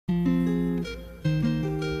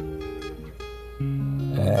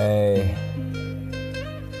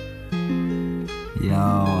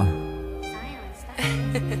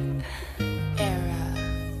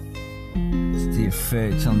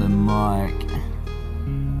lyrics on the mic.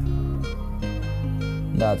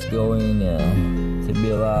 That's going to be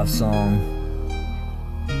a love song.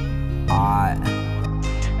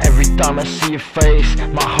 Every time I see your face,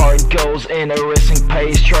 my heart goes in a racing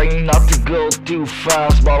pace, trying not to go too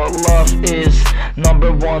fast, but our love is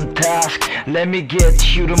 #1 task. Let me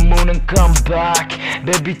get you the moon and come back.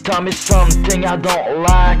 Baby, time is something I don't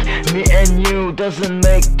lack. Me and you doesn't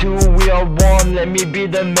make two, we are one. Let me be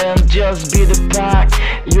the man, just be the pack.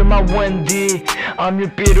 You're my Wendy, I'm your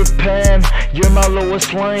Peter Pan. You're my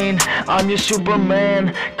Lois Lane, I'm your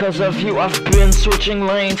Superman. Cause of you I've been switching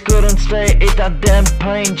lanes, couldn't stay in that damn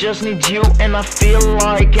pain. Just need you and I feel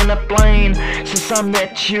like in a plane. Since I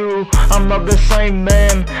met you, I'm not the same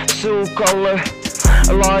man. Soul color,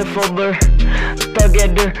 a life older.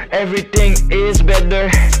 Together everything is better.